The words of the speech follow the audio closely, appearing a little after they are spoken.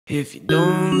If you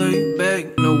don't look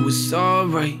back, know it's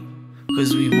alright.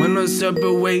 Cause we went our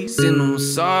separate ways and I'm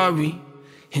sorry.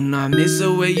 And I miss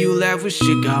the way you laugh when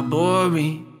shit got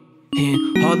boring.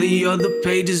 And all the other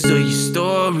pages of your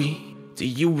story. Do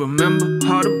you remember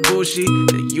all the bullshit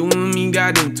that you and me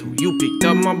got into? You picked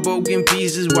up my broken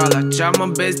pieces while I tried my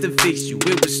best to fix you.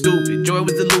 It was stupid, joy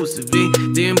was elusive.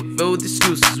 It didn't fulfill the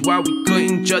excuses why we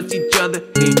couldn't trust each other.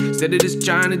 And instead of just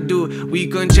trying to do it, we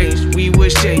couldn't change. We were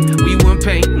ashamed, we were in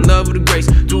pain, in love with the grace.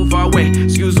 Too far away,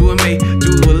 excuses were made.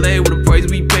 Dues were laid with the price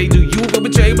we paid. Do you feel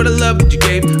betrayed by the love that you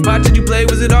gave? Why did you play?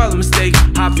 Was it all a mistake?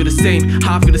 I feel the same,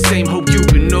 I feel the same. Hope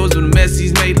Cupid knows what a mess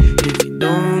he's made. If you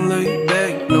don't look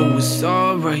back, know it's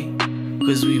alright.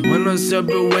 Cause we went our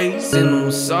separate ways and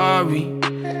I'm sorry.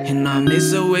 And I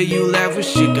miss the way you laugh when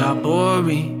shit got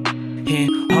boring.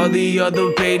 And all the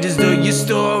other pages of your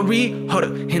story. Hold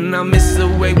up. And I miss the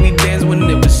way we danced when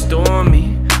it was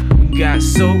stormy. We got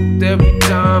soaked every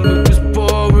time it was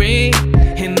pouring.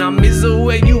 And I miss the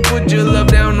way you put your love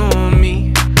down on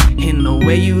me. And the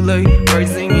way you look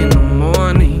first thing in the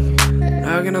morning.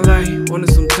 Not gonna lie,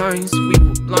 wonder sometimes we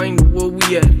were blind to what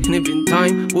we at. And if in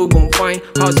time we're gon' find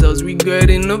ourselves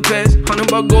regretting the past. Hunting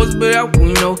about goals, but how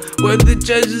we know where the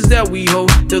treasures that we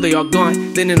hold. Till they are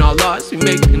gone, then in our loss we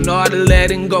making all the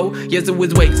letting go. Yes, it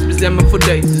was waste, resentment for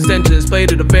days. Essentials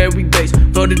played at the very base.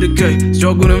 Felt the decay,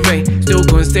 struggled in vain. Still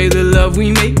couldn't stay the love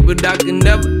we made. But I can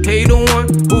never hate the one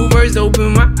who first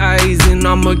opened my eyes. And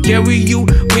I'ma carry you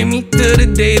with me till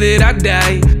the day that I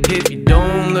die. If you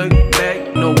don't look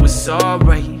back, know it's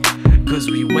alright. Cause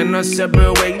we went our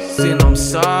separate ways and I'm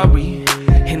sorry.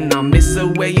 And I miss the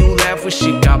way you laugh when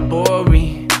shit got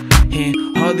boring.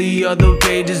 And all the other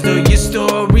pages of your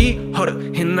story. Hold up.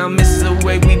 And I miss the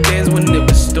way we danced when it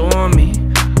was stormy.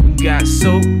 We got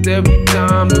soaked every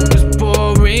time it was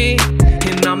pouring.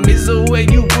 And I miss the way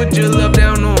you put your love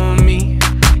down on me.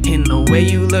 And the way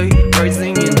you look first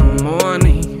thing in the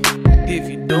morning. If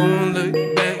you don't look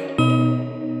back,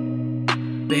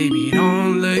 baby,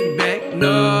 don't look back,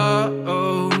 no.